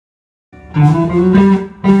Hey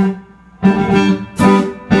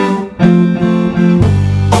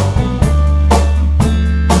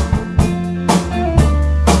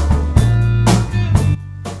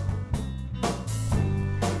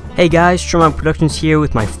guys, Strong Productions here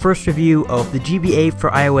with my first review of the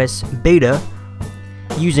GBA4iOS beta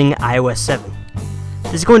using iOS 7.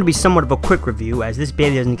 This is going to be somewhat of a quick review as this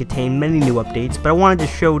beta doesn't contain many new updates, but I wanted to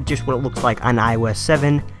show just what it looks like on iOS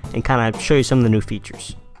 7 and kind of show you some of the new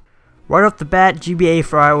features. Right off the bat,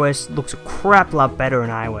 GBA4iOS looks a crap lot better in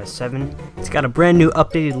iOS 7. It's got a brand new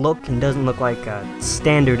updated look and doesn't look like a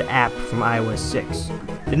standard app from iOS 6.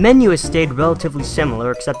 The menu has stayed relatively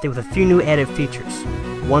similar except with a few new added features.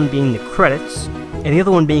 One being the credits, and the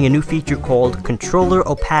other one being a new feature called Controller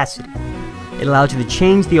Opacity. It allows you to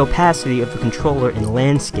change the opacity of the controller in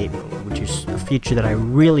landscape mode, which is a feature that I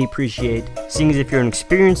really appreciate, seeing as if you're an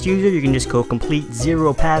experienced user, you can just go complete zero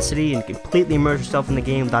opacity and completely immerse yourself in the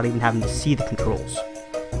game without even having to see the controls.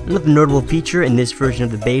 Another notable feature in this version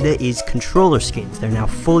of the beta is controller skins. They're now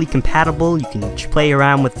fully compatible, you can play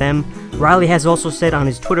around with them. Riley has also said on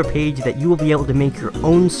his Twitter page that you will be able to make your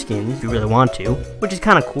own skins if you really want to, which is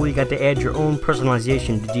kind of cool. You got to add your own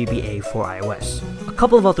personalization to GBA4iOS. A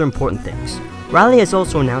couple of other important things. Riley has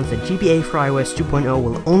also announced that GBA4iOS 2.0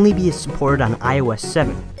 will only be supported on iOS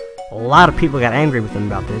 7. A lot of people got angry with him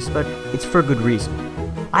about this, but it's for good reason.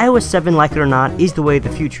 iOS 7, like it or not, is the way of the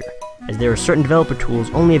future, as there are certain developer tools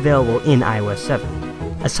only available in iOS 7.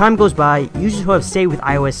 As time goes by, users who have stayed with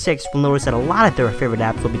iOS 6 will notice that a lot of their favorite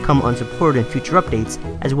apps will become unsupported in future updates,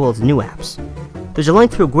 as well as new apps. There's a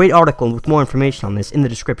link to a great article with more information on this in the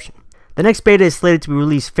description. The next beta is slated to be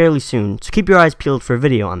released fairly soon, so keep your eyes peeled for a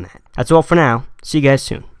video on that. That's all for now. See you guys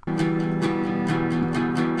soon.